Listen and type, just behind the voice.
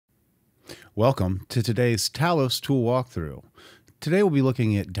Welcome to today's Talos tool walkthrough. Today we'll be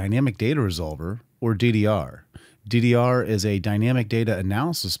looking at Dynamic Data Resolver, or DDR. DDR is a dynamic data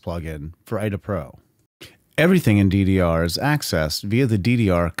analysis plugin for IDA Pro. Everything in DDR is accessed via the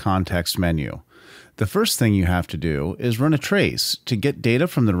DDR context menu. The first thing you have to do is run a trace to get data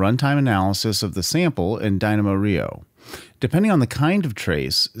from the runtime analysis of the sample in Dynamo Rio. Depending on the kind of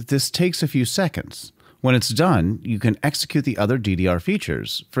trace, this takes a few seconds. When it's done, you can execute the other DDR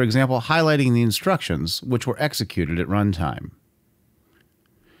features, for example, highlighting the instructions which were executed at runtime.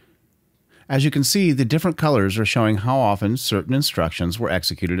 As you can see, the different colors are showing how often certain instructions were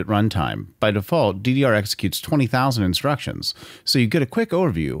executed at runtime. By default, DDR executes 20,000 instructions, so you get a quick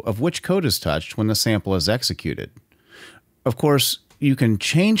overview of which code is touched when the sample is executed. Of course, you can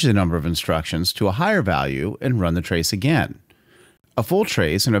change the number of instructions to a higher value and run the trace again. A full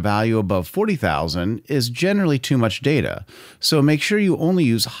trace and a value above 40,000 is generally too much data, so make sure you only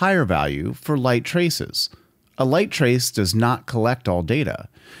use higher value for light traces. A light trace does not collect all data.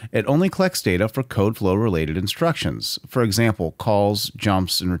 It only collects data for code flow related instructions, for example, calls,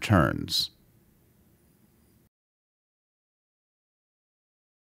 jumps, and returns.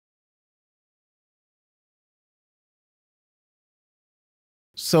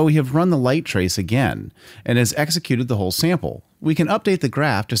 So we have run the light trace again, and has executed the whole sample. We can update the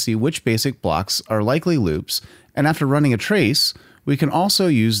graph to see which basic blocks are likely loops, and after running a trace, we can also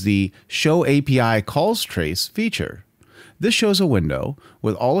use the Show API Calls Trace feature. This shows a window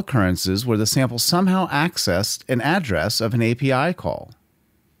with all occurrences where the sample somehow accessed an address of an API call.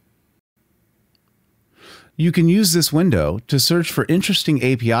 You can use this window to search for interesting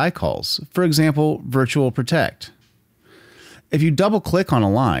API calls, for example, Virtual Protect. If you double-click on a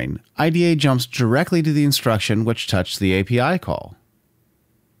line, IDA jumps directly to the instruction which touched the API call.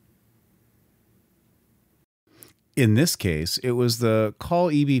 In this case, it was the call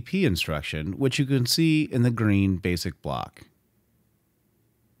EBP instruction, which you can see in the green basic block.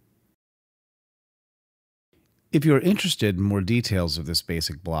 If you are interested in more details of this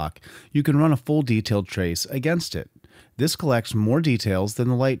basic block, you can run a full detailed trace against it. This collects more details than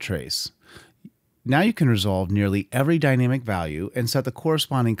the light trace. Now you can resolve nearly every dynamic value and set the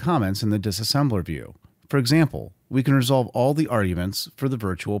corresponding comments in the disassembler view. For example, we can resolve all the arguments for the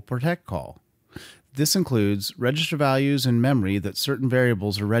virtual protect call. This includes register values in memory that certain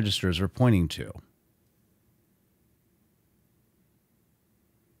variables or registers are pointing to.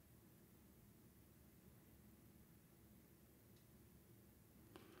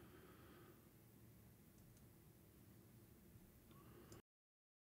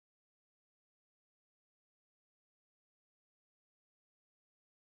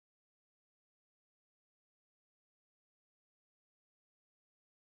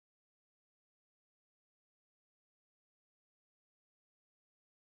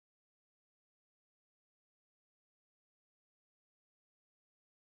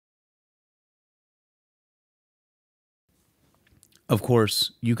 Of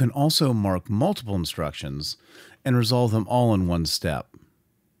course, you can also mark multiple instructions and resolve them all in one step.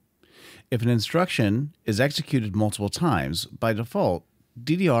 If an instruction is executed multiple times, by default,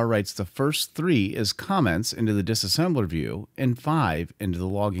 DDR writes the first 3 as comments into the disassembler view and 5 into the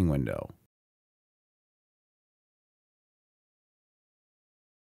logging window.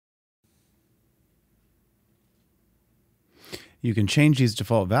 You can change these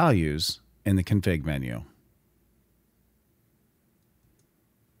default values in the config menu.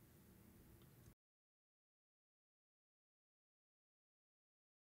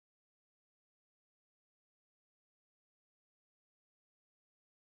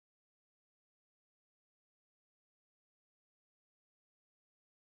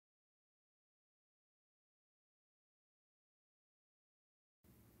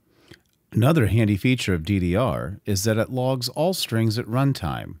 Another handy feature of DDR is that it logs all strings at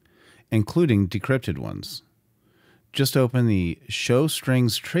runtime, including decrypted ones. Just open the Show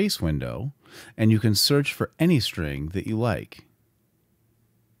Strings Trace window, and you can search for any string that you like.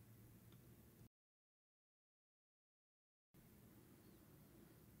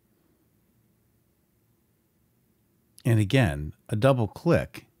 And again, a double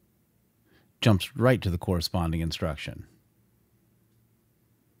click jumps right to the corresponding instruction.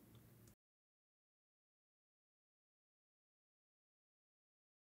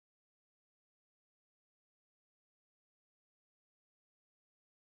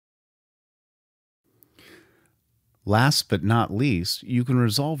 Last but not least, you can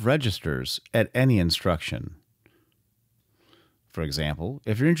resolve registers at any instruction. For example,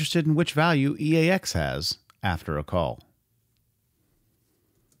 if you're interested in which value EAX has after a call.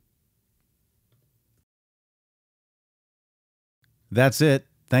 That's it.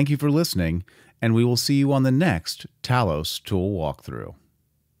 Thank you for listening, and we will see you on the next Talos tool walkthrough.